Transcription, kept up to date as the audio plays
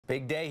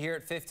Big day here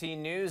at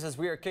 15 News as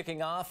we are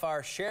kicking off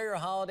our Share Your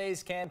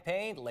Holidays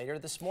campaign later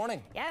this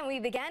morning. Yeah, and we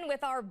begin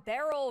with our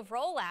barrel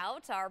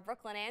rollout. Our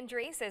Brooklyn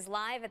Andrees is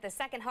live at the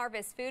Second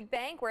Harvest Food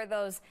Bank where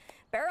those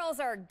barrels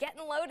are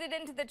getting loaded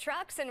into the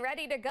trucks and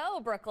ready to go,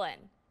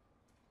 Brooklyn.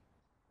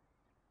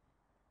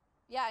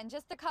 Yeah, in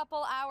just a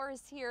couple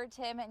hours here,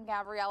 Tim and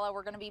Gabriella,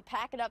 we're going to be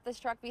packing up this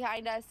truck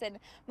behind us and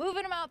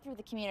moving them out through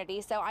the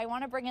community. So I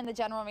want to bring in the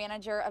general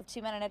manager of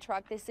 2 Men in a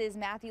Truck. This is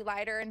Matthew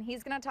Leiter, and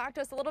he's going to talk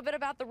to us a little bit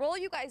about the role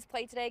you guys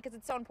play today because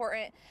it's so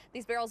important.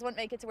 These barrels wouldn't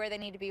make it to where they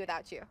need to be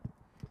without you.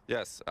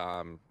 Yes,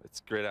 it's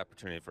a great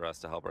opportunity for us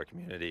to help our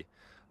community.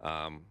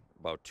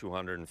 About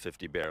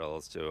 250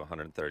 barrels to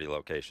 130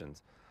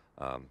 locations.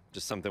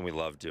 Just something we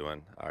love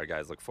doing. Our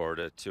guys look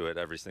forward to it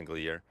every single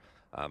year.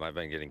 I've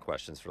been getting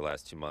questions for the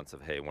last 2 months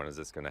of, hey, when is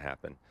this going to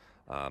happen?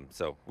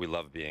 So we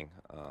love being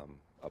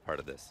a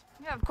part of this.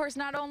 Yeah, of course,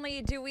 not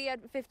only do we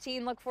at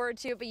 15 look forward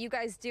to it, but you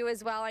guys do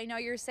as well. I know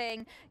you're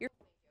saying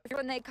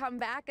when they come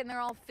back and they're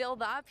all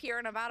filled up here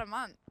in about a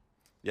month.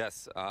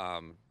 Yes.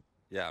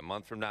 Yeah, a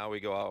month from now we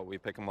go out, we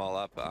pick them all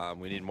up.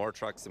 We need more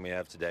trucks than we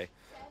have today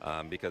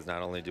because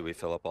not only do we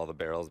fill up all the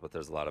barrels, but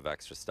there's a lot of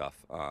extra stuff.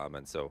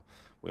 And so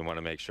we want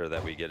to make sure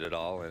that we get it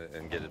all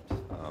and get it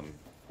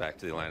back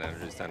to the Atlanta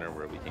Energy Center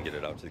where we can get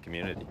it out to the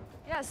community.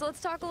 Yeah, so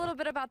let's talk a little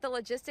bit about the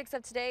logistics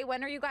of today.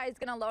 When are you guys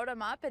going to load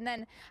them up? And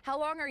then how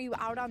long are you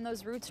out on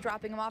those routes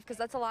dropping them off? Because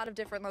that's a lot of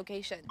different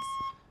locations.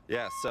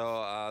 Yeah,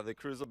 so the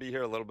crews will be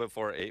here a little bit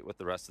before 8 with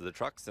the rest of the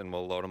trucks, and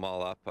we'll load them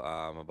all up,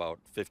 about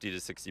 50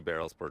 to 60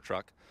 barrels per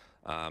truck.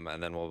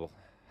 And then we'll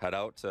head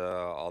out to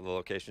all the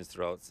locations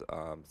throughout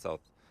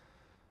south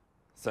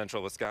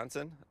central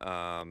Wisconsin.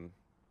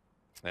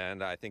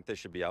 And I think they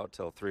should be out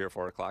till 3 or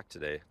 4 o'clock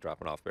today,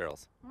 dropping off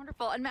barrels.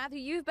 Wonderful. And Matthew,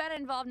 you've been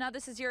involved now.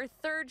 This is your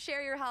third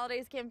Share Your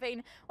Holidays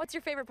campaign. What's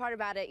your favorite part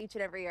about it each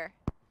and every year?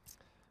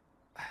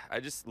 I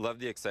just love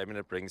the excitement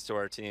it brings to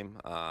our team.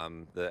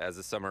 As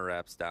the summer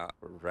wraps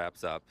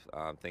up,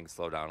 things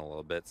slow down a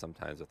little bit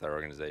sometimes with our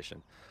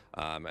organization.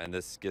 And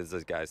this gives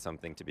us guys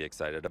something to be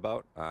excited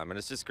about. And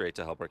it's just great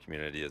to help our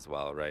community as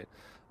well, right?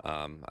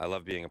 I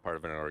love being a part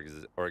of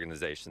an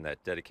organization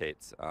that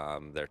dedicates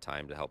their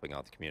time to helping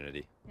out the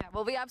community. Yeah,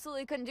 well, we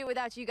absolutely couldn't do it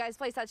without you. You guys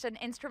play such an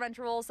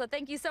instrumental role, so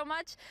thank you so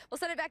much. We'll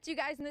send it back to you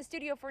guys in the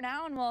studio for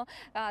now, and we'll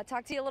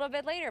talk to you a little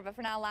bit later. But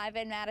for now, live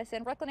in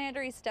Madison, Brooklyn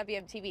Andrees,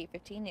 WMTV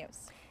 15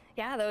 News.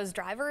 Yeah, those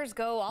drivers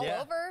go all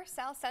over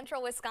South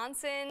Central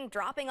Wisconsin,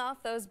 dropping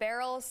off those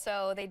barrels,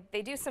 so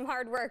they do some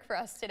hard work for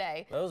us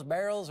today. Those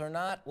barrels are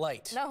not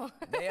light. No.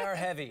 They are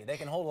heavy. They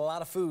can hold a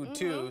lot of food,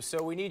 too.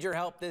 So we need your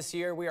help this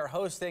year. We are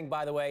hosting,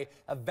 by the way,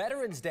 a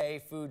Veterans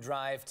Day food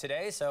drive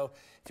today. So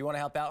if you want to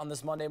help out on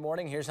this Monday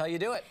morning, here's how you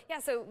do it. Yeah,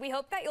 so we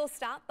hope that you'll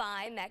stop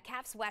by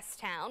Metcalf's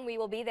Westtown. We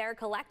will be there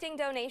collecting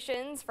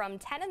donations from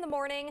 10 in the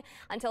morning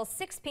until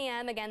 6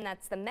 p.m. Again,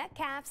 that's the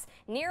Metcalf's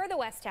near the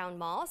Westtown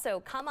Mall.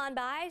 So come on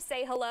by,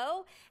 say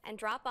hello, and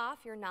drop off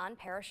your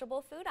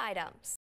non-perishable food items.